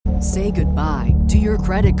Say goodbye to your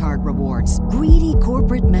credit card rewards. Greedy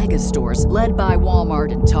corporate mega stores, led by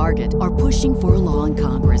Walmart and Target, are pushing for a law in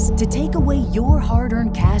Congress to take away your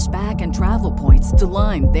hard-earned cash back and travel points to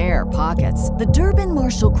line their pockets. The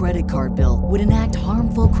Durbin-Marshall credit card bill would enact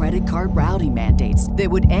harmful credit card routing mandates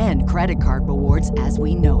that would end credit card rewards as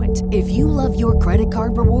we know it. If you love your credit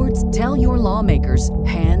card rewards, tell your lawmakers,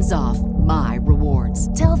 hands off my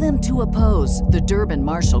rewards. Tell them to oppose the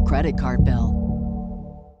Durbin-Marshall credit card bill.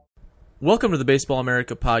 Welcome to the Baseball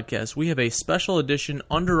America podcast. We have a special edition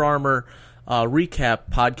Under Armour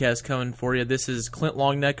recap podcast coming for you. This is Clint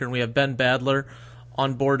Longnecker, and we have Ben Badler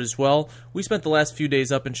on board as well. We spent the last few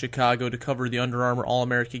days up in Chicago to cover the Under Armour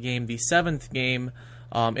All-America game, the 7th game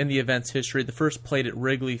in the event's history, the first played at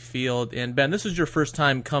Wrigley Field. And Ben, this was your first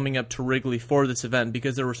time coming up to Wrigley for this event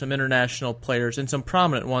because there were some international players and some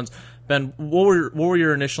prominent ones. Ben, what were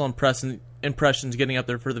your initial impressions getting up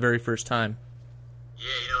there for the very first time?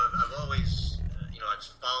 Yeah, I've always, I've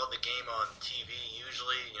followed the game on TV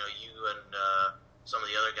usually. You and some of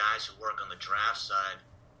the other guys who work on the draft side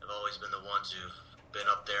have always been the ones who've been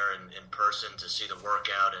up there in person to see the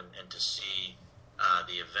workout and to see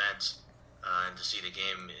the event and to see the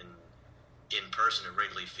game in person at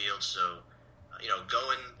Wrigley Field. So,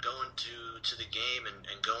 going to the game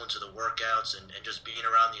and going to the workouts and just being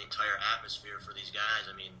around the entire atmosphere for these guys,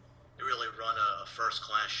 I mean, they really run a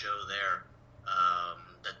first-class show there.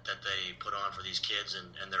 That they put on for these kids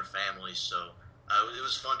and their families. So it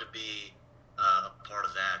was fun to be a part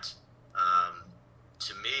of that.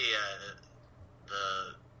 To me,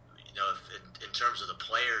 in terms of the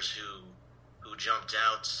players who jumped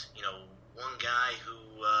out, one guy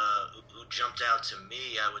who jumped out to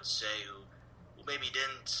me, I would say, who maybe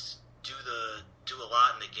didn't do a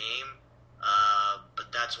lot in the game,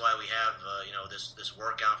 but that's why we have this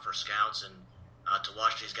workout for scouts and. To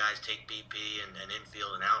watch these guys take BP and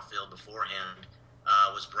infield and outfield beforehand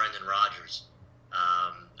was Brendan Rodgers.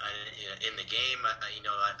 In the game, I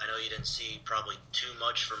know you didn't see probably too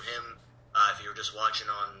much from him if you were just watching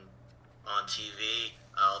on TV.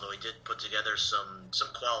 Although he did put together some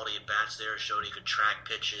quality at bats there, showed he could track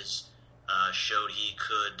pitches, showed he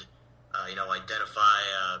could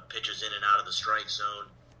identify pitches in and out of the strike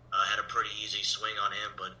zone. Had a pretty easy swing on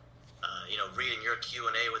him, but. Reading your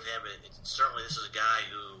Q&A with him, certainly this is a guy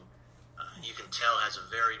who you can tell has a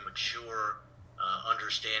very mature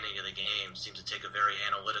understanding of the game, seems to take a very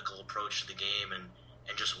analytical approach to the game, and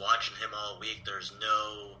just watching him all week, there's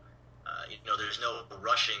no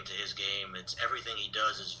rushing to his game. It's everything he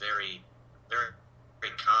does is very, very,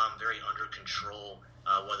 very calm, very under control,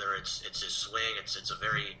 whether it's his swing, it's a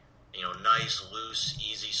very, nice, loose,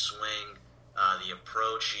 easy swing, the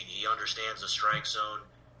approach, he understands the strike zone.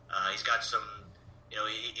 He's got some,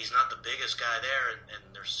 he's not the biggest guy there, and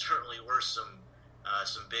there certainly were some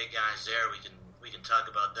big guys there. We can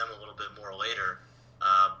talk about them a little bit more later.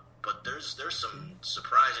 But there's some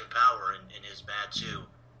surprising power in his bat too.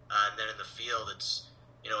 And then in the field, it's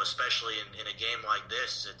especially in a game like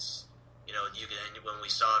this, it's you can, when we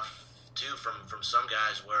saw it too from some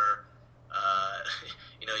guys where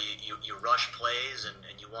you rush plays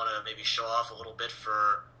and you want to maybe show off a little bit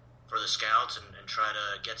for the scouts and try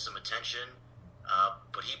to get some attention.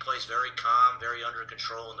 But he plays very calm, very under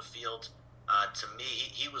control in the field. To me,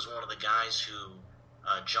 he was one of the guys who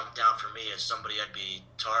jumped out for me as somebody I'd be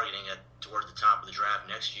targeting toward the top of the draft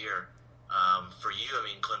next year. For you, I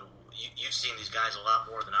mean, Clint, you've seen these guys a lot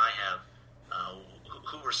more than I have.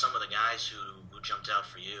 Who were some of the guys who jumped out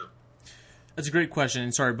for you? That's a great question.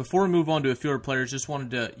 And sorry, before we move on to a few other players, just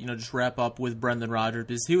wanted to just wrap up with Brendan Rodgers,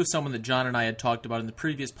 because he was someone that John and I had talked about in the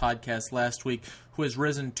previous podcast last week, who has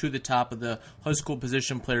risen to the top of the high school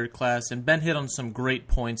position player class. And Ben hit on some great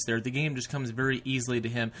points there. The game just comes very easily to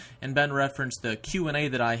him. And Ben referenced the Q&A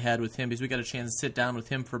that I had with him, because we got a chance to sit down with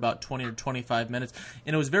him for about 20 or 25 minutes.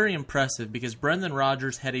 And it was very impressive because Brendan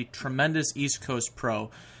Rodgers had a tremendous East Coast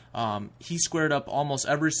pro. He squared up almost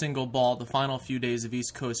every single ball the final few days of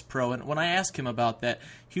East Coast Pro, and when I asked him about that,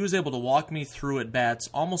 he was able to walk me through at bats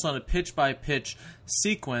almost on a pitch-by-pitch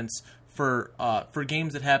sequence for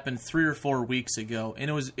games that happened 3 or 4 weeks ago, and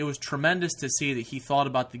it was tremendous to see that he thought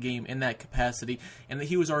about the game in that capacity, and that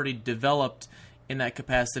he was already developed in that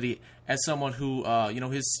capacity as someone who,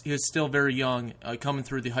 he's still very young, coming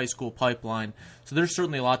through the high school pipeline. So there's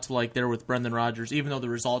certainly a lot to like there with Brendan Rodgers, even though the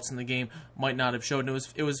results in the game might not have showed. And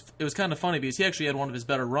it was kind of funny because he actually had one of his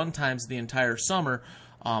better run times the entire summer.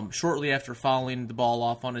 Shortly after fouling the ball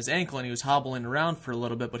off on his ankle, and he was hobbling around for a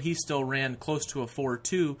little bit, but he still ran close to a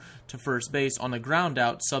 4.2 to first base on the ground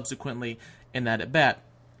out subsequently in that at bat.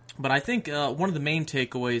 But I think one of the main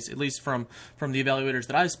takeaways, at least from the evaluators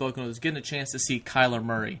that I've spoken with, is getting a chance to see Kyler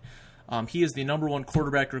Murray. He is the number one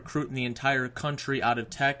quarterback recruit in the entire country out of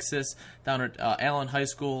Texas, down at Allen High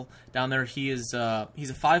School. Down there, he's a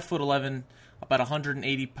 5'11", about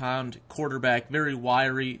 180-pound quarterback, very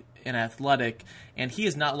wiry and athletic, and he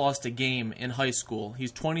has not lost a game in high school.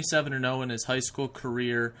 He's 27-0 in his high school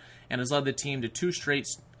career and has led the team to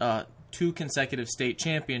two consecutive state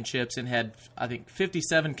championships and had, I think,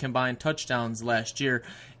 57 combined touchdowns last year.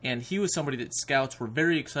 And he was somebody that scouts were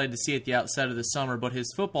very excited to see at the outset of the summer, but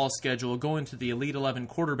his football schedule, going to the Elite 11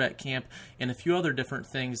 quarterback camp and a few other different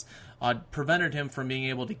things, prevented him from being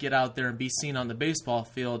able to get out there and be seen on the baseball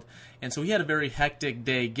field. And so he had a very hectic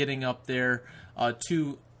day getting up there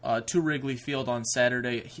to Wrigley Field on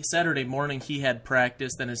Saturday. Saturday morning he had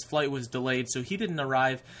practice, then his flight was delayed, so he didn't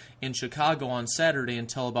arrive in Chicago on Saturday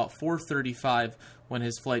until about 4:35 when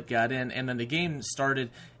his flight got in, and then the game started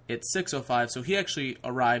at 6:05, so he actually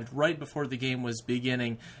arrived right before the game was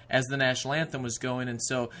beginning as the national anthem was going, and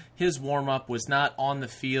so his warm-up was not on the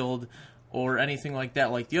field or anything like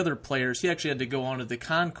that like the other players. He actually had to go onto the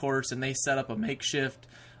concourse, and they set up a makeshift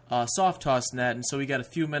soft toss net, and so he got a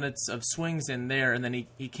few minutes of swings in there, and then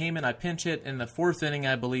he came in. I pinch hit in the fourth inning,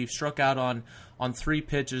 I believe, struck out on 3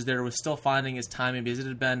 pitches there, was still finding his timing because it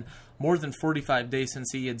had been more than 45 days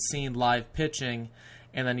since he had seen live pitching,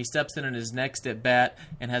 and then he steps in his next at bat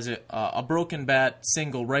and has a broken bat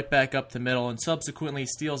single right back up the middle, and subsequently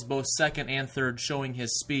steals both second and third, showing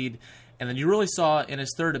his speed. And then you really saw in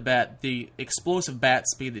his third at-bat the explosive bat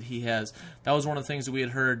speed that he has. That was one of the things that we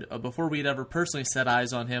had heard before we had ever personally set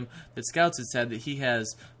eyes on him, that scouts had said that he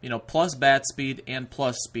has, plus bat speed and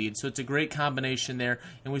plus speed. So it's a great combination there,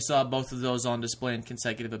 and we saw both of those on display in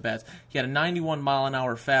consecutive at-bats. He had a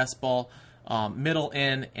 91-mile-an-hour fastball, middle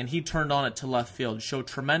in, and he turned on it to left field. Showed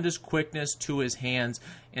tremendous quickness to his hands,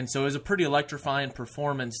 and so it was a pretty electrifying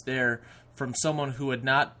performance there from someone who had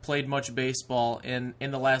not played much baseball in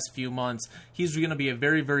the last few months. He's going to be a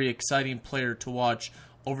very, very exciting player to watch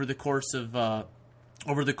over the course of the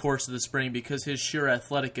spring, because his sheer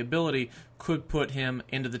athletic ability could put him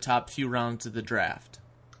into the top few rounds of the draft.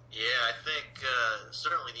 Yeah, I think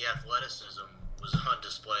certainly the athleticism was on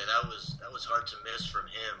display. That was hard to miss from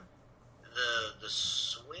him. The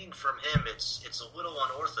swing from him, it's a little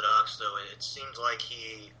unorthodox, though. It seems like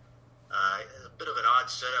he a bit of an odd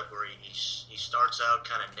setup where he starts out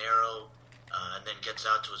kind of narrow and then gets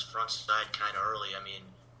out to his front side kind of early. I mean,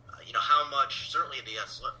 how much, certainly the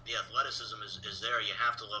athleticism is there. You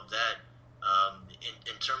have to love that.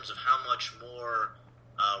 In terms of how much more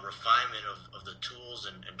refinement of the tools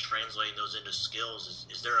and translating those into skills,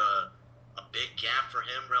 is there a big gap for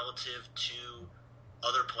him relative to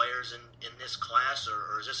other players in this class,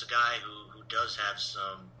 or is this a guy who does have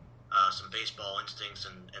some baseball instincts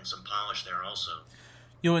and some polish there also?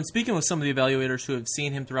 And speaking with some of the evaluators who have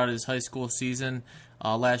seen him throughout his high school season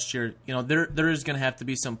last year, there is going to have to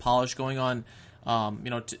be some polish going on,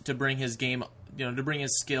 to bring his game, to bring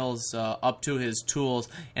his skills up to his tools.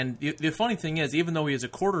 And the funny thing is, even though he is a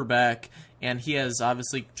quarterback and he has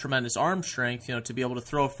obviously tremendous arm strength, to be able to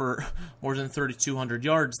throw for more than 3,200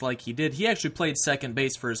 yards like he did, he actually played second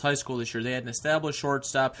base for his high school this year. They had an established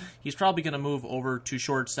shortstop. He's probably going to move over to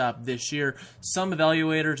shortstop this year. Some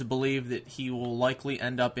evaluators believe that he will likely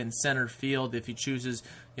end up in center field if he chooses,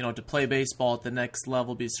 to play baseball at the next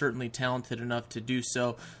level. Be certainly talented enough to do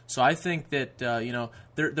so. So I think that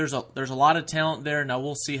there's a lot of talent there. Now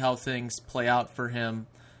we'll see how things play out for him.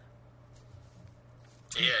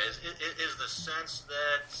 Yeah, is the sense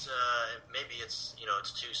that maybe it's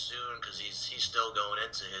too soon because he's still going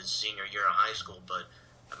into his senior year of high school, but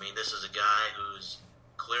I mean, this is a guy who's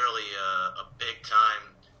clearly a big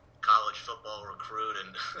time college football recruit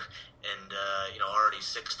and already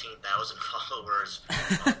 16,000 followers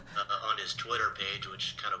on his Twitter page,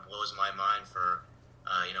 which kind of blows my mind for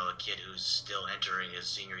a kid who's still entering his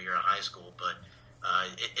senior year of high school. But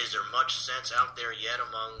is there much sense out there yet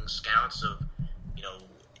among scouts of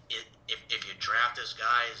if you draft this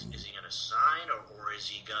guy, is he going to sign, or is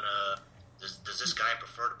he going to does this guy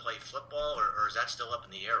prefer to play football, or is that still up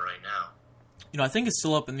in the air right now? I think it's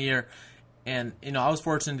still up in the air. And, I was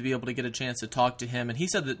fortunate to be able to get a chance to talk to him. And he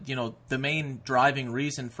said that, the main driving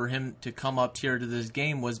reason for him to come up here to this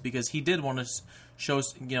game was because he did want to show,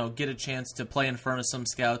 get a chance to play in front of some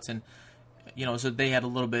scouts. And, so they had a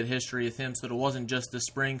little bit of history with him, so that it wasn't just the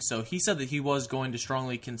spring. So he said that he was going to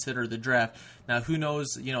strongly consider the draft. Now, who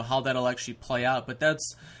knows, how that'll actually play out. But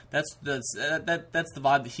that's the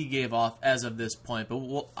vibe that he gave off as of this point.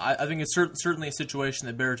 But I think it's certainly a situation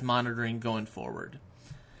that bears monitoring going forward.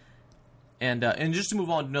 And just to move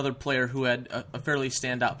on to another player who had a fairly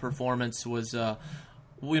standout performance was,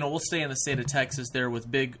 we'll stay in the state of Texas there with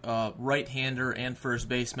big right-hander and first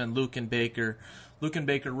baseman Luken Baker. Luken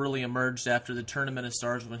Baker really emerged after the Tournament of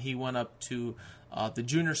Stars when he went up to the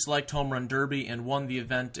Junior Select Home Run Derby and won the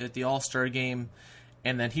event at the All-Star Game.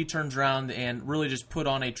 And then he turns around and really just put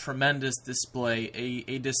on a tremendous display,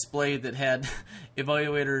 a display that had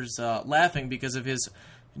evaluators laughing because of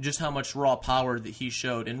just how much raw power that he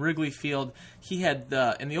showed. In Wrigley Field, he had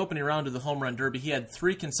in the opening round of the Home Run Derby, he had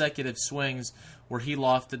 3 consecutive swings where he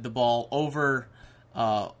lofted the ball over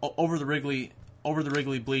the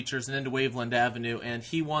Wrigley bleachers and into Waveland Avenue, and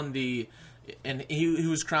he won he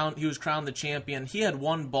was crowned the champion. He had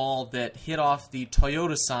one ball that hit off the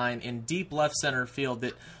Toyota sign in deep left center field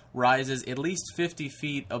that rises at least 50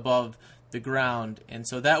 feet above the ground, and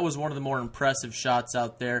so that was one of the more impressive shots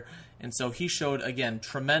out there. And so he showed, again,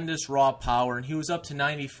 tremendous raw power, and he was up to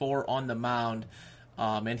 94 on the mound.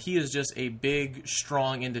 And he is just a big,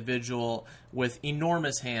 strong individual with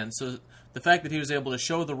enormous hands. So the fact that he was able to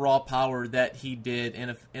show the raw power that he did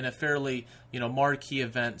in a fairly marquee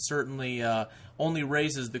event certainly only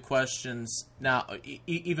raises the questions now,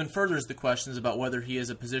 even furthers the questions about whether he is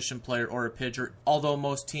a position player or a pitcher. Although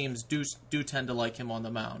most teams do tend to like him on the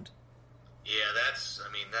mound. Yeah, that is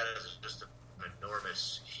just an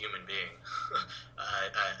enormous human being.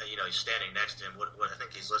 He's standing next to him. What I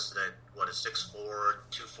think he's listed at a 6'4",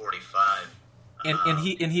 245. And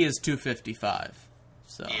he is 255.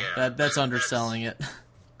 So yeah, that's underselling it.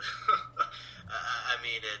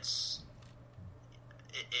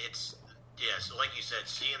 So like you said,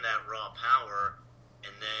 seeing that raw power,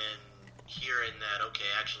 and then hearing that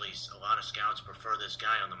actually a lot of scouts prefer this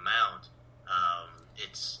guy on the mound.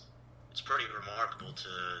 It's pretty remarkable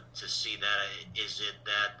to see that. Is it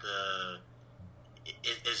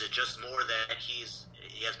just more that he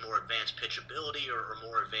has more advanced pitchability or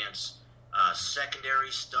more advanced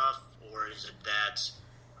secondary stuff, or is it that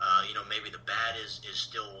maybe the bat is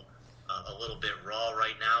still a little bit raw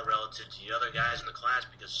right now relative to the other guys in the class?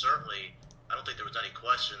 Because certainly I don't think there was any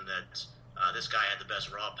question that this guy had the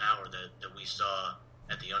best raw power that we saw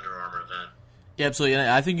at the Under Armour event. Yeah, absolutely. And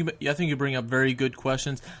I think you bring up very good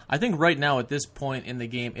questions. I think right now at this point in the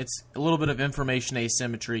game, it's a little bit of information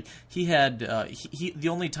asymmetry. He had the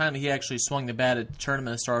only time that he actually swung the bat at the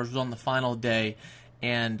Tournament of Stars was on the final day,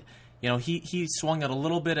 and he swung it a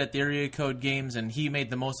little bit at the area code games, and he made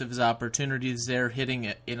the most of his opportunities there, hitting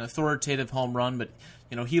an authoritative home run. But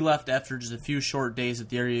he left after just a few short days at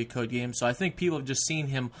the area code games. So I think people have just seen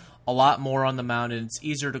him a lot more on the mound, and it's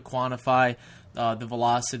easier to quantify the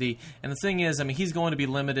velocity. And the thing is, he's going to be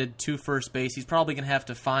limited to first base. He's probably going to have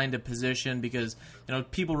to find a position because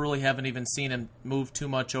people really haven't even seen him move too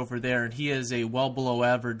much over there, and he is a well below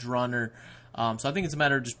average runner. So I think it's a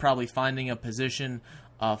matter of just probably finding a position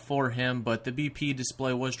for him. But the BP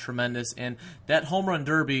display was tremendous, and that Home Run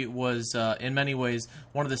Derby was in many ways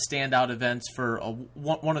one of the standout events for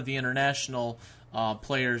one of the international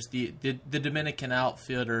players, the Dominican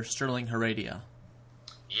outfielder Sterling Heredia.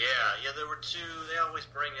 Yeah, there were two. They always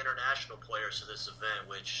bring international players to this event,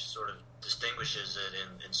 which sort of distinguishes it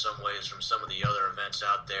in some ways from some of the other events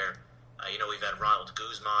out there. We've had Ronald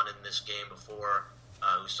Guzman in this game before,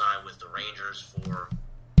 who signed with the Rangers for,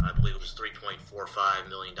 I believe it was $3.45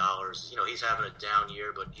 million. He's having a down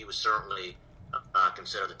year, but he was certainly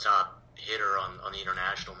considered the top hitter on the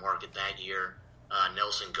international market that year.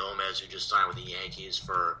 Nelson Gomez, who just signed with the Yankees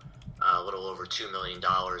for a little over $2 million.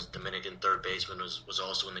 Dominican third baseman was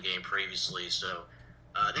also in the game previously. So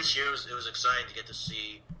this year it was exciting to get to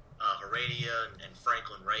see Heredia, and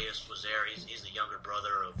Franklin Reyes was there. He's the younger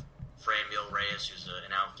brother of Franmil Reyes, who's an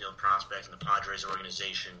outfield prospect in the Padres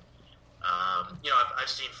organization. I've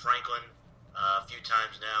seen Franklin a few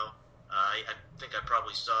times now. I think I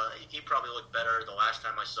probably saw he probably looked better the last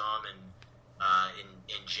time I saw him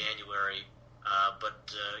in January.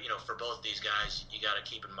 But for both these guys, you got to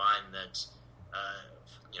keep in mind that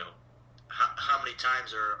how many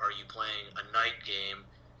times are you playing a night game?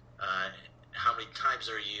 How many times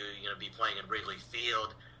are you going to be playing in Wrigley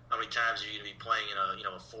Field? How many times are you going to be playing in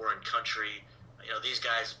a foreign country? These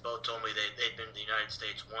guys both told me they'd been to the United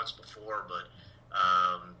States once before, but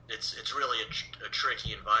it's really a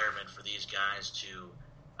tricky environment for these guys to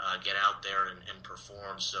get out there and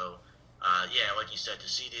perform. So like you said, to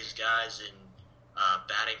see these guys in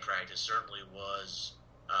batting practice certainly was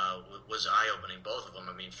eye-opening. Both of them.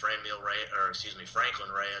 Franklin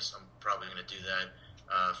Reyes. I'm probably going to do that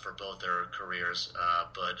for both their careers.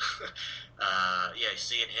 But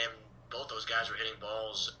seeing him, both those guys were hitting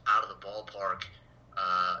balls out of the ballpark,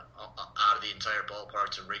 out of the entire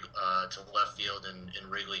ballpark to left field in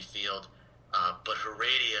Wrigley Field. but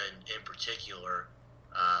Heredia in particular,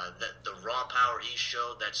 that the raw power he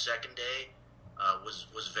showed that second day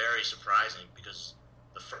was very surprising, because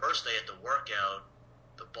the first day at the workout,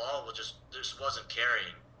 the ball was just wasn't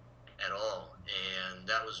carrying at all, and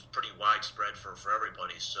that was pretty widespread for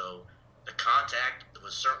everybody. So the contact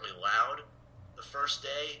was certainly loud the first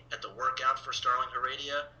day at the workout for Starling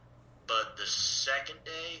Heredia, but the second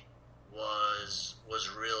day was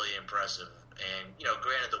really impressive. And,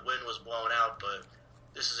 granted, the wind was blowing out, but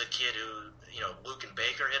this is a kid who, Luke and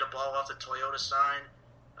Baker hit a ball off the Toyota sign.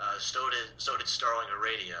 So did Starling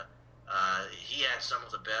Heredia. He had some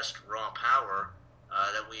of the best raw power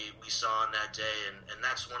that we saw on that day, and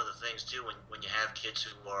that's one of the things, too, when you have kids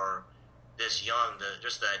who are this young,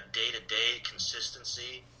 just that day-to-day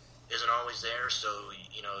consistency isn't always there. So,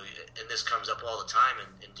 and this comes up all the time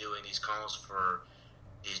in doing these calls for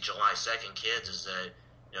these July 2nd kids, is that,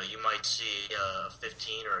 you might see a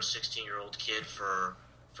 15 or a 16-year-old kid for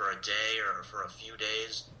a day or for a few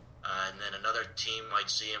days, and then another team might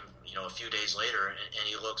see him, a few days later, and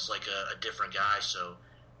he looks like a different guy. So,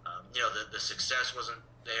 the success wasn't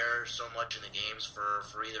there so much in the games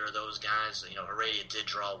for either of those guys. Heredia did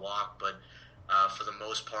draw a walk, but for the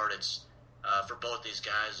most part, it's for both these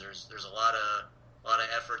guys. There's a lot of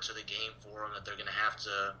effort to the game for them that they're going to have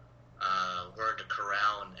to learn to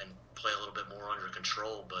corral and play a little bit more under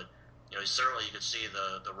control. But certainly you could see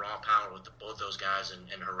the raw power with both those guys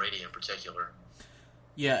and Heredia in particular.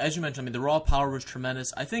 Yeah, as you mentioned, the raw power was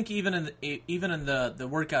tremendous. I think even in the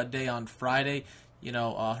workout day on Friday,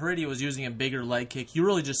 Heredia was using a bigger leg kick. You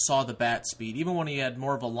really just saw the bat speed. Even when he had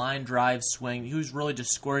more of a line drive swing, he was really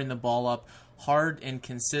just squaring the ball up hard and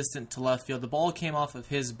consistent to left field. The ball came off of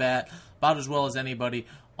his bat about as well as anybody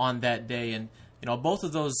on that day. And both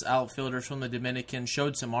of those outfielders from the Dominican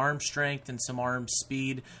showed some arm strength and some arm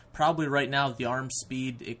speed. Probably right now the arm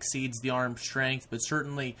speed exceeds the arm strength, but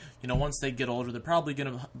certainly, once they get older, they're probably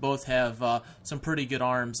going to both have some pretty good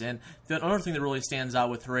arms. And the other thing that really stands out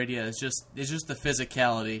with Heredia is just the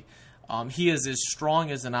physicality. He is as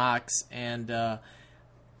strong as an ox, and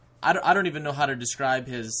I don't even know how to describe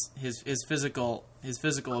his physical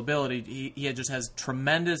ability. He just has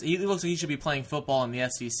tremendous. He looks like he should be playing football in the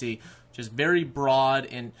SEC. Just very broad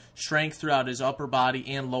in strength throughout his upper body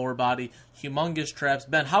and lower body. Humongous traps.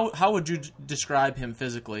 Ben, how would you describe him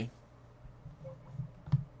physically?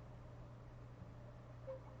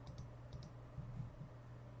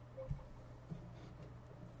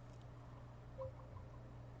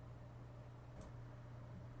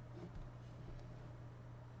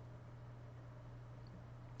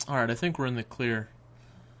 All right, I think we're in the clear.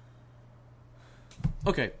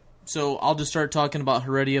 Okay. So I'll just start talking about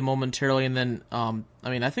Heredia momentarily, and then,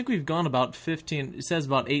 I think we've gone about 15, it says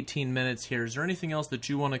about 18 minutes here. Is there anything else that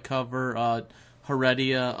you want to cover,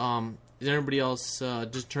 Heredia? Is there anybody else,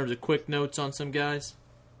 just in terms of quick notes on some guys?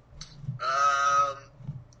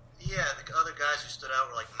 Yeah, the other guys who stood out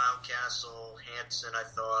were like Mountcastle, Hanson, I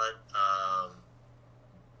thought.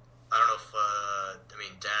 I don't know if,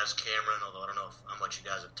 Daz Cameron, although I don't know how much you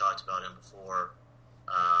guys have talked about him before.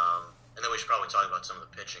 And then we should probably talk about some of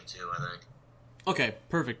the pitching, too, I think. Okay,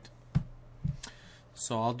 perfect.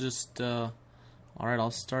 So I'll just, all right,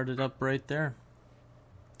 I'll start it up right there.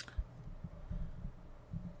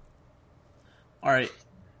 All right.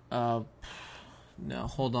 No,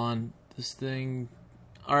 hold on. This thing.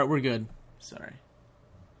 All right, we're good. Sorry.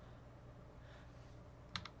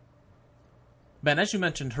 Ben, as you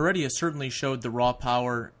mentioned, Heredia certainly showed the raw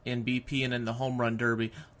power in BP and in the home run derby.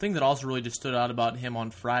 The thing that also really just stood out about him on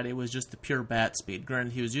Friday was just the pure bat speed.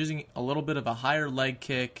 Granted, he was using a little bit of a higher leg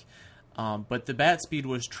kick, but the bat speed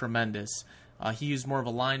was tremendous. He used more of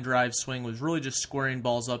a line drive swing, was really just squaring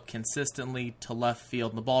balls up consistently to left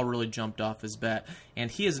field, and the ball really jumped off his bat. And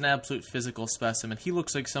he is an absolute physical specimen. He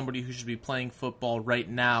looks like somebody who should be playing football right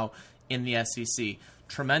now in the SEC.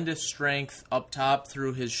 Tremendous strength up top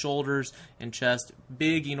through his shoulders and chest,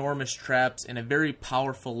 big, enormous traps, and a very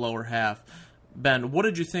powerful lower half. Ben, what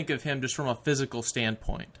did you think of him just from a physical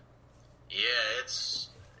standpoint? Yeah, it's,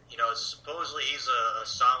 supposedly he's a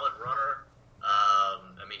solid runner.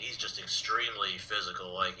 He's just extremely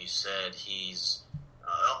physical, like you said. He's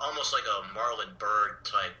almost like a Marlon Byrd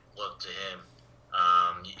type look to him.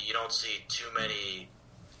 You don't see too many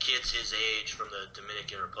kids his age from the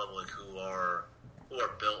Dominican Republic who are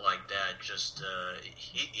built like that. Just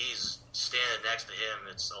he's standing next to him.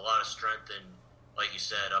 It's a lot of strength, and like you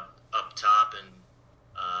said, up top and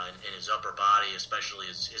in his upper body, especially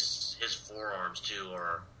his forearms too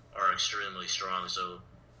are extremely strong. So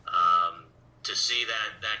to see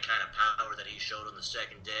that kind of power that he showed on the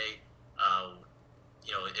second day,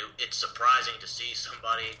 it's surprising to see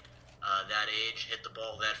somebody that age hit the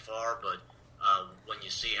ball that far, but when you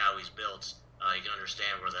see how he's built, you can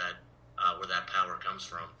understand where that power comes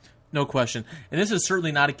from. No question. And this is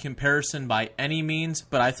certainly not a comparison by any means,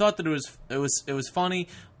 but I thought that it was funny,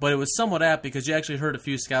 but it was somewhat apt because you actually heard a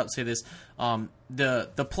few scouts say this.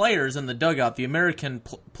 The players in the dugout, the American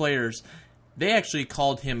players, they actually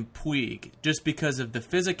called him Puig just because of the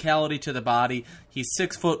physicality to the body. He's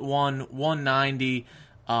 6'1", 190.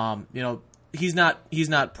 He's not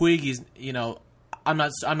Puig. He's I'm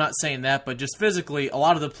not saying that, but just physically, a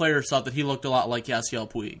lot of the players thought that he looked a lot like Yasiel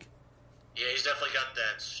Puig. Yeah, he's definitely got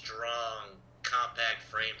that strong, compact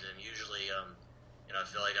frame to him. Usually, I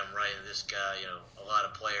feel like I'm right in this guy. A lot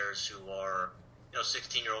of players who are,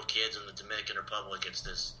 16-year-old kids in the Dominican Republic, it's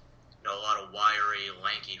this, a lot of wiry,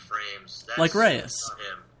 lanky frames. That's like Reyes. Not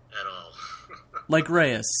him at all. Like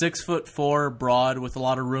Reyes, 6'4", broad, with a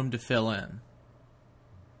lot of room to fill in.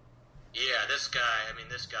 Yeah, this guy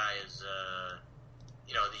is,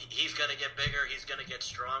 he's going to get bigger, he's going to get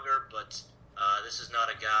stronger, but this is not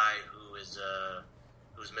a guy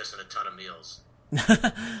who's missing a ton of meals.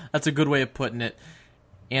 That's a good way of putting it.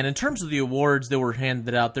 And in terms of the awards that were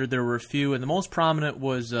handed out there were a few, and the most prominent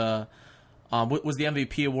was the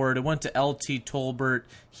MVP award. It went to LT Tolbert.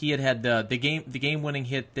 He had the game-winning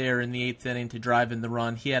hit there in the 8th inning to drive in the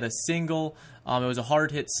run. He had a single. It was a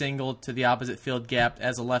hard-hit single to the opposite field gap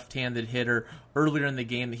as a left-handed hitter earlier in the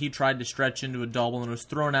game that he tried to stretch into a double and was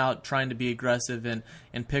thrown out trying to be aggressive and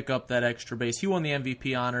pick up that extra base. He won the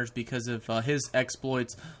MVP honors because of his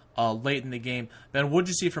exploits late in the game. Ben, what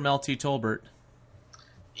did you see from LT Tolbert?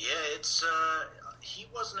 Yeah, he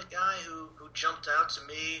wasn't a guy who jumped out to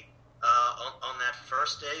me on that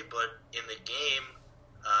first day, but in the game,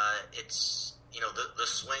 it's the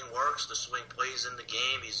swing works, the swing plays in the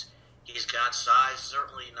game. He's got size,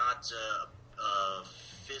 certainly not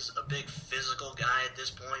a big physical guy at this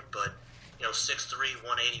point, but 6'3",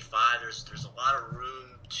 185. There's a lot of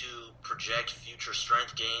room to project future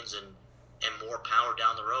strength gains and more power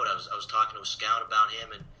down the road. I was talking to a scout about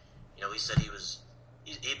him, and he said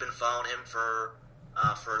he'd been following him for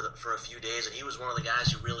a few days, and he was one of the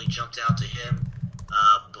guys who really jumped out to him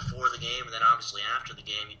before the game, and then obviously after the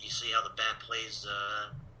game. You see how the bat plays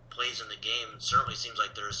in the game. It certainly seems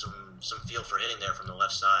like there's some feel for hitting there from the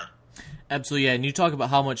left side. Absolutely, yeah. And you talk about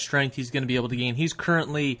how much strength he's going to be able to gain. He's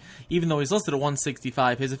currently, even though he's listed at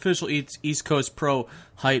 165, his official East Coast Pro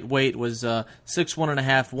height weight was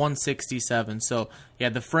 6'1.5", 167. So yeah,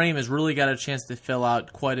 the frame has really got a chance to fill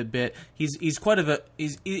out quite a bit. He's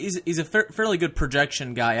a fairly good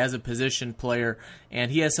projection guy as a position player,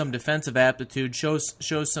 and he has some defensive aptitude. Shows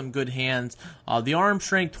some good hands. The arm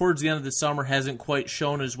strength towards the end of the summer hasn't quite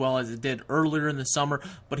shown as well as it did earlier in the summer,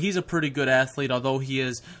 but he's a pretty good athlete, although he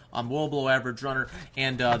is well below average runner.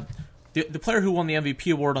 And the player who won the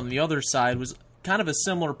MVP award on the other side was kind of a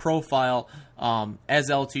similar profile as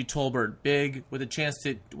LT Tolbert, big with the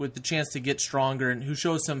chance to get stronger, and who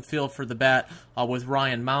shows some feel for the bat with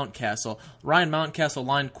Ryan Mountcastle. Ryan Mountcastle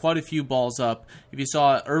lined quite a few balls up. If you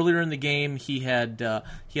saw earlier in the game, he had a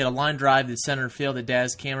line drive to center field that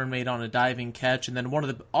Daz Cameron made on a diving catch, and then one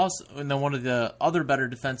of the other better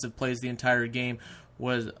defensive plays the entire game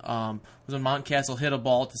was when Mountcastle hit a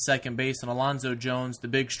ball to second base, and Alonzo Jones, the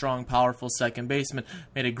big, strong, powerful second baseman,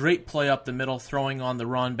 made a great play up the middle, throwing on the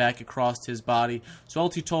run back across his body. So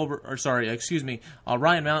Ryan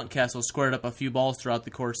Mountcastle squared up a few balls throughout the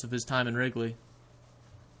course of his time in Wrigley.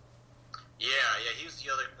 Yeah, he's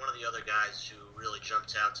one of the other guys who really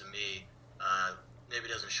jumped out to me. Maybe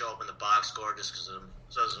doesn't show up in the box score just because of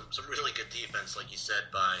some really good defense, like you said,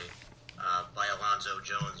 by Alonzo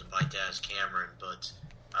Jones and by Daz Cameron, but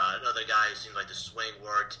another guy who seems like the swing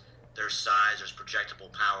worked. There's size, there's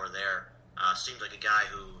projectable power there. Seems like a guy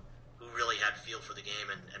who really had feel for the game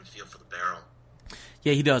and feel for the barrel.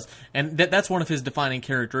 Yeah, he does, and that's one of his defining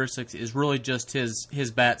characteristics is really just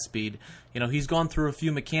his bat speed. He's gone through a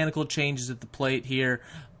few mechanical changes at the plate here,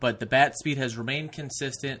 but the bat speed has remained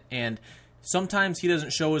consistent, and sometimes he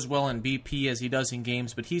doesn't show as well in BP as he does in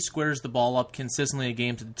games, but he squares the ball up consistently in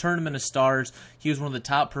games. At the Tournament of Stars, he was one of the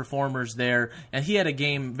top performers there, and he had a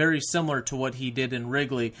game very similar to what he did in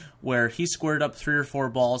Wrigley, where he squared up 3 or 4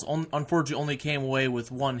 balls. Unfortunately, only came away with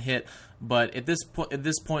 1 hit, but at this point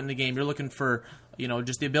in the game, you're looking for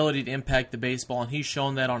just the ability to impact the baseball, and he's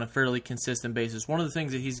shown that on a fairly consistent basis. One of the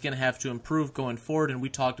things that he's going to have to improve going forward, and we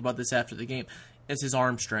talked about this after the game, is his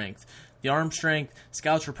arm strength. The arm strength,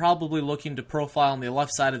 scouts are probably looking to profile on the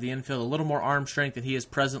left side of the infield a little more arm strength than he has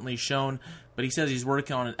presently shown, but he says he's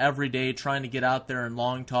working on it every day, trying to get out there and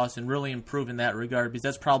long toss and really improve in that regard, because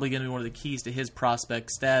that's probably going to be one of the keys to his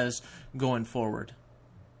prospect status going forward.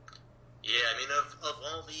 Yeah, I mean, of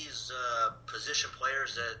all these position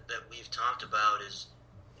players that we've talked about,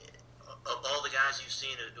 of all the guys you've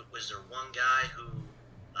seen, was there one guy who,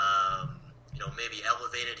 maybe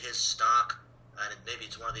elevated his stock? And maybe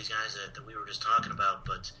it's one of these guys that we were just talking about,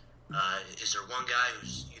 but is there one guy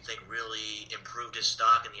you think really improved his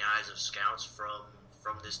stock in the eyes of scouts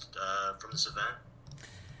from this event?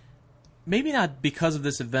 Maybe not because of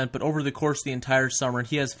this event, but over the course of the entire summer,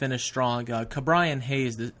 he has finished strong. Cabrian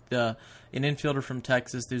Hayes, an infielder from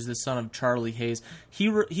Texas, who's the son of Charlie Hayes,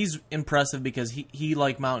 he's impressive because he,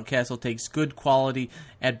 like Mountcastle, takes good quality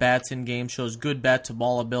at bats in games, shows good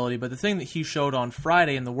bat-to-ball ability. But the thing that he showed on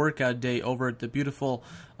Friday in the workout day over at the beautiful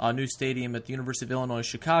new stadium at the University of Illinois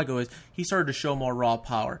Chicago is he started to show more raw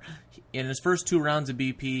power. In his first 2 rounds of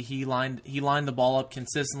BP, he lined the ball up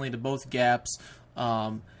consistently to both gaps.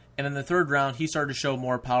 And in the 3rd round, he started to show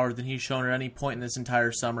more power than he's shown at any point in this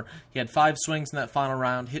entire summer. He had 5 swings in that final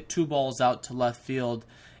round, hit 2 balls out to left field,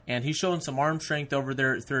 and he's shown some arm strength over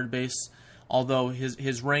there at third base, although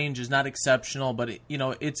his range is not exceptional, but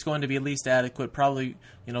it's going to be at least adequate, probably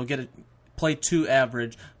play 2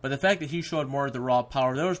 average. But the fact that he showed more of the raw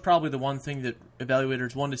power, that was probably the one thing that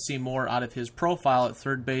evaluators wanted to see more out of his profile at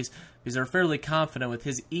third base, because they're fairly confident with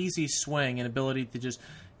his easy swing and ability to just,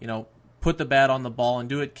 put the bat on the ball and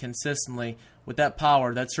do it consistently. With that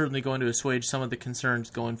power, that's certainly going to assuage some of the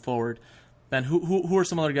concerns going forward. Ben, who are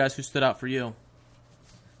some other guys who stood out for you?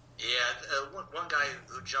 Yeah, one guy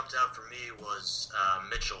who jumped out for me was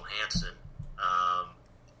Mitchell Hansen.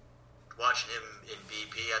 Watching him in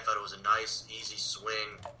BP, I thought it was a nice, easy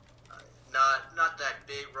swing. Not that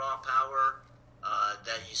big raw power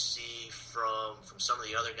that you see from some of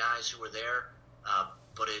the other guys who were there.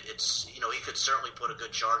 But it's he could certainly put a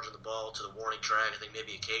good charge on the ball to the warning track. I think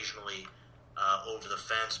maybe occasionally over the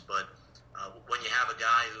fence. But when you have a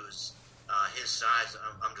guy who's his size,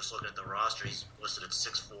 I'm just looking at the roster. He's listed at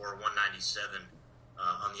 6'4", 197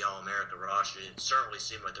 on the All-America roster. It certainly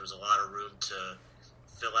seemed like there was a lot of room to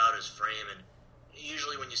fill out his frame. And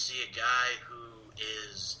usually when you see a guy who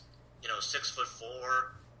is 6'4",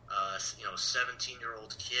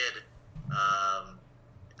 17-year-old kid.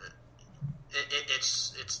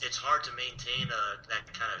 It's hard to maintain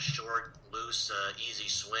that kind of short, loose, easy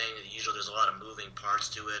swing. Usually there's a lot of moving parts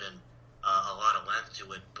to it and a lot of length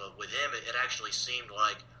to it. But with him, it actually seemed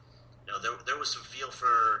like there was some feel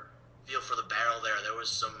for the barrel there. There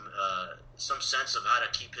was some sense of how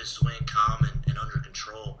to keep his swing calm and under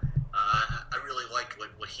control. I really liked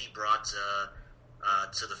what he brought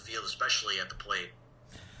to the field, especially at the plate.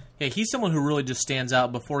 Yeah, he's someone who really just stands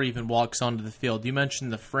out before he even walks onto the field. You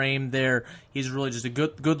mentioned the frame there. He's really just a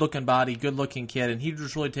good-looking body, good-looking kid, and he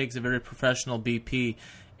just really takes a very professional BP.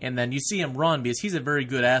 And then you see him run because he's a very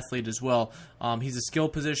good athlete as well. He's a skill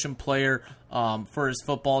position player for his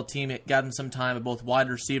football team. It got him some time at both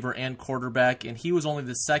wide receiver and quarterback, and he was only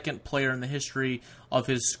the 2nd player in the history of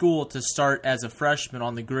his school to start as a freshman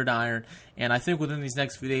on the gridiron. And I think within these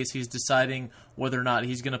next few days he's deciding whether or not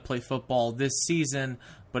he's going to play football this season.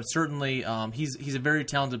 But certainly he's a very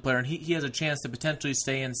talented player, and he has a chance to potentially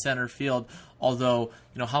stay in center field, although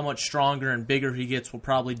how much stronger and bigger he gets will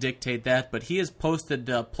probably dictate that. But he has posted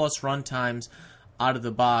plus run times out of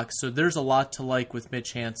the box, so there's a lot to like with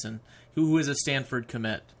Mitch Hansen, who is a Stanford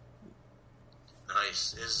commit.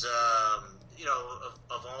 Nice. Is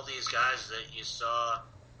of all these guys that you saw,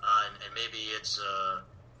 and maybe it's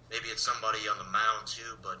somebody on the mound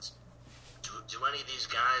too, but do any of these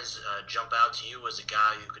guys jump out to you as a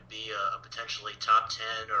guy who could be a potentially top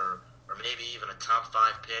 10 or maybe even a top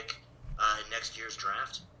 5 pick in next year's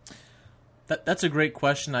draft? That's a great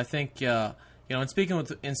question. I think in speaking with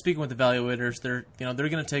the evaluators, they're going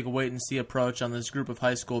to take a wait and see approach on this group of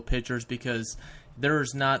high school pitchers because there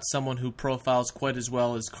is not someone who profiles quite as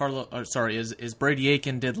well as as Brady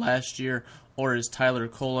Aiken did last year or as Tyler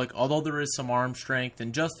Kolek, although there is some arm strength.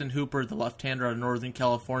 And Justin Hooper, the left-hander out of Northern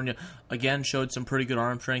California, again showed some pretty good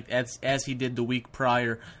arm strength as he did the week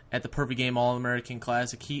prior at the Perfect Game All-American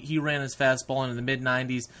Classic. He ran his fastball into the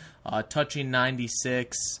mid-90s, touching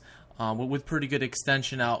 96, with pretty good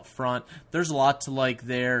extension out front. There's a lot to like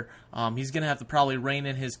there. He's going to have to probably rein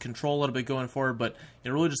in his control a little bit going forward, but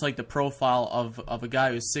really just like the profile of a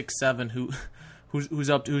guy who's 6'7", who's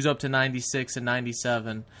up to 96 and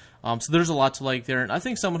 97. So there's a lot to like there. And I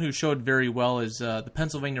think someone who showed very well is the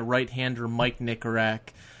Pennsylvania right-hander Mike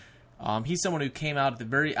Nicorak. He's someone who came out at the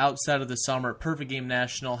very outset of the summer at Perfect Game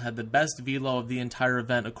National, had the best velo of the entire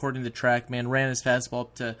event according to TrackMan, ran his fastball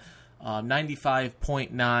up to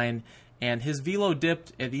 95.9, and his velo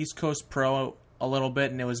dipped at East Coast Pro a little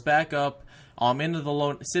bit, and it was back up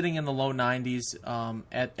sitting in the low 90s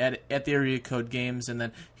at the area code games, and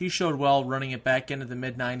then he showed well running it back into the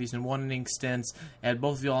mid 90s in one inning stints at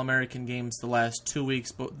both the All-American games the last 2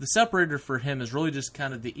 weeks. But the separator for him is really just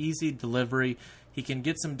kind of the easy delivery. He can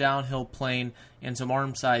get some downhill plane and some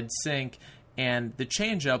arm side sink. And the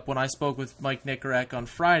changeup, when I spoke with Mike Nicorak on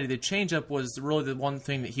Friday, the changeup was really the one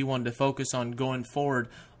thing that he wanted to focus on going forward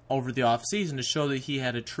over the offseason to show that he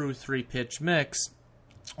had a true 3-pitch mix,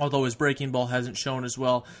 although his breaking ball hasn't shown as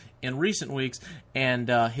well in recent weeks. And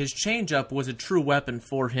his changeup was a true weapon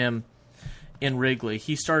for him in Wrigley.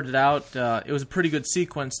 He started out, it was a pretty good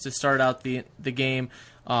sequence to start out the game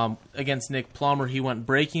against Nick Plummer. He went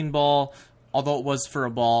breaking ball, although it was for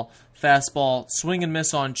a ball, fastball, swing and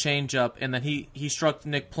miss on changeup, and then he struck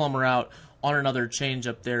Nick Plummer out on another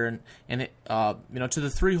changeup there, and it, to the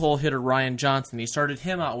 3-hole hitter Ryan Johnson. He started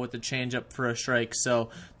him out with the changeup for a strike. So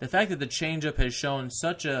the fact that the changeup has shown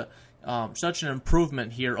such an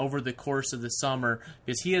improvement here over the course of the summer,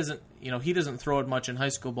 because he doesn't throw it much in high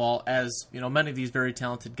school ball, as many of these very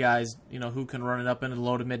talented guys who can run it up into the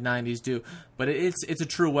low to mid 90s do. But it's a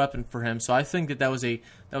true weapon for him. So I think that was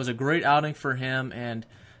a great outing for him, and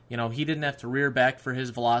he didn't have to rear back for his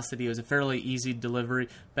velocity. It was a fairly easy delivery.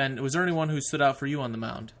 Ben, was there anyone who stood out for you on the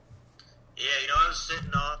mound? Yeah, I was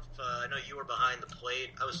sitting off. I know you were behind the plate.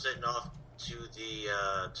 I was sitting off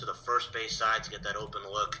to the first base side to get that open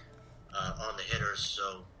look on the hitters.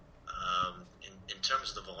 So in terms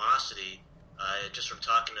of the velocity, just from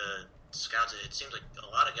talking to scouts, it seems like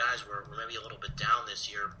a lot of guys were maybe a little bit down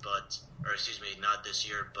this year, not this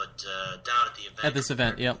year, but down at the event. At this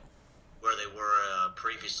event, yep. Where they were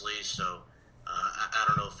previously. So I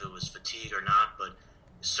don't know if it was fatigue or not, but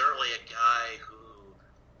certainly a guy who,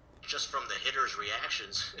 just from the hitters'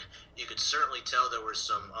 reactions, you could certainly tell there were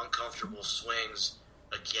some uncomfortable swings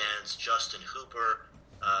against Justin Hooper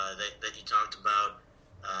that you talked about,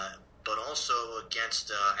 but also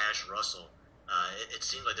against Ash Russell. It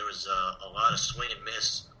seemed like there was a lot of swing and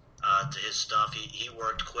miss to his stuff. He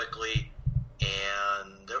worked quickly,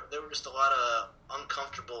 and there were just a lot of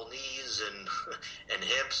uncomfortable knees and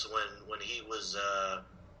hips when he was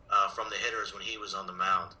from the hitters when he was on the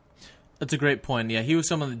mound. That's a great point. Yeah, he was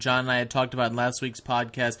someone that John and I had talked about in last week's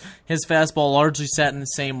podcast. His fastball largely sat in the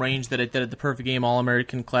same range that it did at the Perfect Game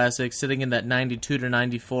All-American Classic, sitting in that 92 to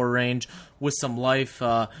 94 range with some life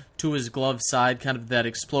to his glove side, kind of that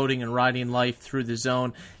exploding and riding life through the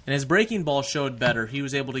zone. And his breaking ball showed better. He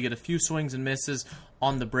was able to get a few swings and misses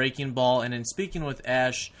on the breaking ball. And in speaking with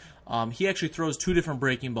Ash, he actually throws 2 different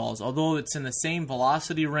breaking balls. Although it's in the same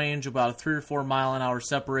velocity range, about a 3 or 4 mile an hour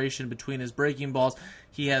separation between his breaking balls,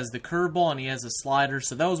 he has the curveball and he has a slider.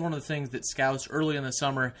 So that was one of the things that scouts early in the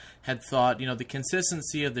summer had thought, the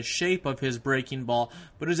consistency of the shape of his breaking ball,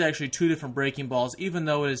 but it is actually 2 different breaking balls, even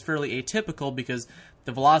though it is fairly atypical because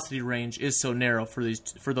the velocity range is so narrow for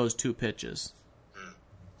those 2 pitches.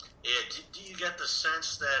 Yeah, do you get the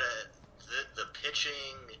sense that the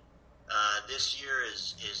pitching this year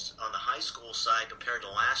is on the high school side compared to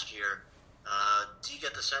last year? Do you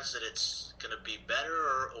get the sense that it's going to be better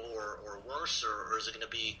or worse, or is it going to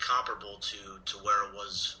be comparable to where it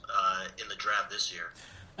was in the draft this year?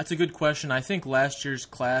 That's a good question. I think last year's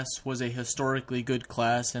class was a historically good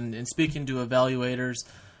class, and speaking to evaluators,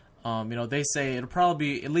 they say it'll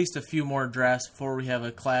probably be at least a few more drafts before we have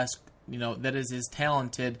a class, that is as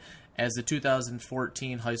talented as the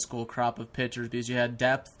 2014 high school crop of pitchers, because you had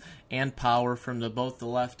depth and power from both the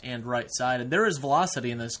left and right side. And there is velocity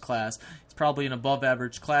in this class. It's probably an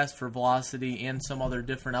above-average class for velocity and some other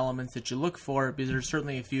different elements that you look for, because there's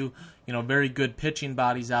certainly a few, very good pitching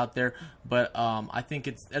bodies out there. But I think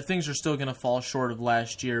things are still going to fall short of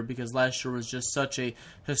last year, because last year was just such a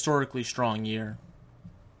historically strong year.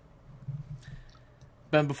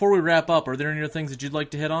 Ben, before we wrap up, are there any other things that you'd like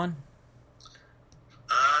to hit on?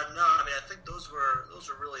 No, I mean, I think those were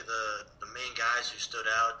really the main guys who stood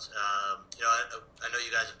out. I know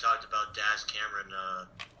you guys have talked about Daz Cameron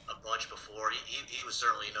a bunch before. He was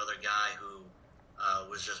certainly another guy who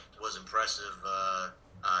was impressive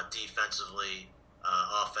defensively,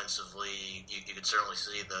 offensively. You could certainly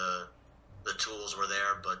see the tools were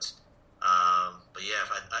there, but yeah,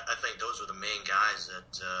 I think those were the main guys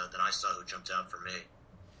that I saw who jumped out for me.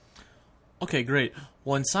 Okay, great.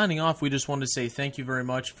 Well, in signing off, we just wanted to say thank you very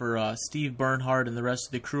much for Steve Bernhard and the rest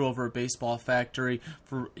of the crew over at Baseball Factory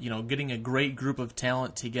for getting a great group of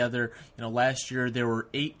talent together. Last year there were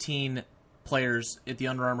 18 players at the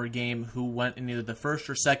Under Armour game who went in either the first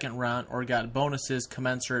or second round or got bonuses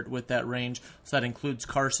commensurate with that range. So that includes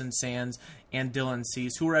Carson Sands and Dylan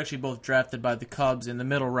Cease, who were actually both drafted by the Cubs in the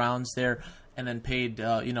middle rounds there. and then paid,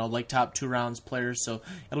 like top 2 rounds players. So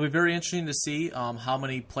it'll be very interesting to see how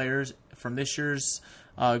many players from this year's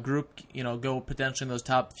group, go potentially in those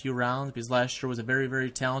top few rounds, because last year was a very,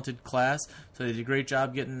 very talented class. So they did a great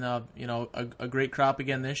job getting, a great crop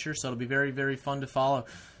again this year. So it'll be very, very fun to follow.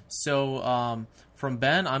 So from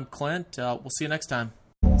Ben, I'm Clint. We'll see you next time.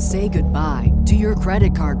 Say goodbye to your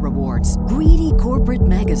credit card rewards. Greedy corporate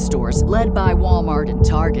mega stores, led by Walmart and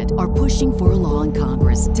Target, are pushing for a law in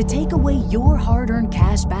Congress to take away your hard-earned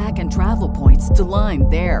cash back and travel points to line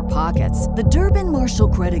their pockets. The Durbin-Marshall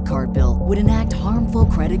credit card bill would enact harmful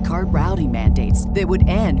credit card routing mandates that would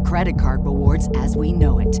end credit card rewards as we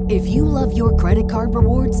know it. If you love your credit card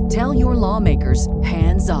rewards, tell your lawmakers,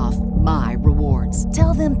 hands off my rewards.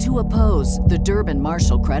 Tell them to oppose the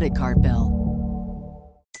Durbin-Marshall credit card bill.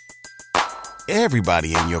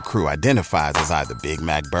 Everybody in your crew identifies as either Big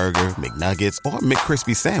Mac Burger, McNuggets, or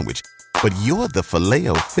McCrispy Sandwich. But you're the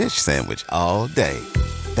Filet-O-Fish Sandwich all day.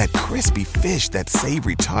 That crispy fish, that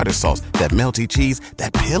savory tartar sauce, that melty cheese,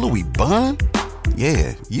 that pillowy bun.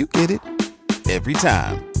 Yeah, you get it. Every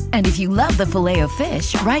time. And if you love the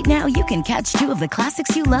Filet-O-Fish, right now you can catch 2 of the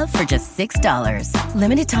classics you love for just $6.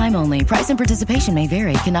 Limited time only. Price and participation may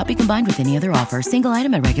vary. Cannot be combined with any other offer. Single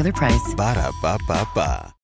item at regular price. Ba-da-ba-ba-ba.